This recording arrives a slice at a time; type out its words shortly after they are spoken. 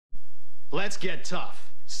Let's get tough.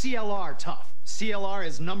 CLR tough. CLR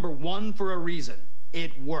is #1 for a reason.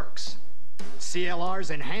 It works.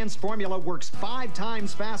 CLR's enhanced formula works 5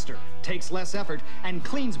 times faster, takes less effort, and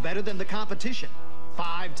cleans better than the competition.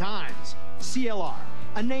 5 times. CLR,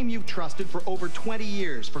 a name you've trusted for over 20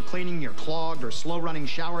 years for cleaning your clogged or slow-running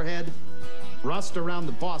shower head. Rust around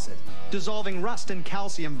the faucet, dissolving rust and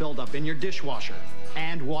calcium buildup in your dishwasher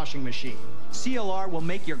and washing machine. CLR will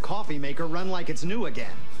make your coffee maker run like it's new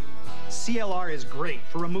again. CLR is great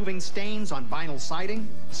for removing stains on vinyl siding,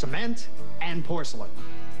 cement, and porcelain.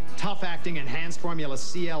 Tough-acting enhanced formula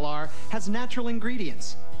CLR has natural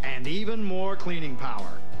ingredients and even more cleaning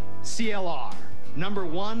power. CLR,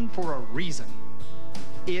 #1 for a reason.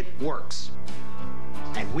 It works.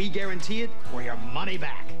 And we guarantee it for your money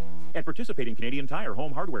back. At participating Canadian Tire,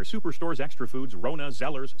 Home Hardware, Superstores, Extra Foods, Rona,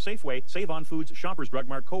 Zellers, Safeway, Save On Foods, Shoppers Drug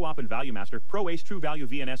Mart, Co-op and Value Master, Pro Ace, True Value,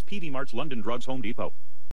 VNS, PD Marts, London Drugs, Home Depot.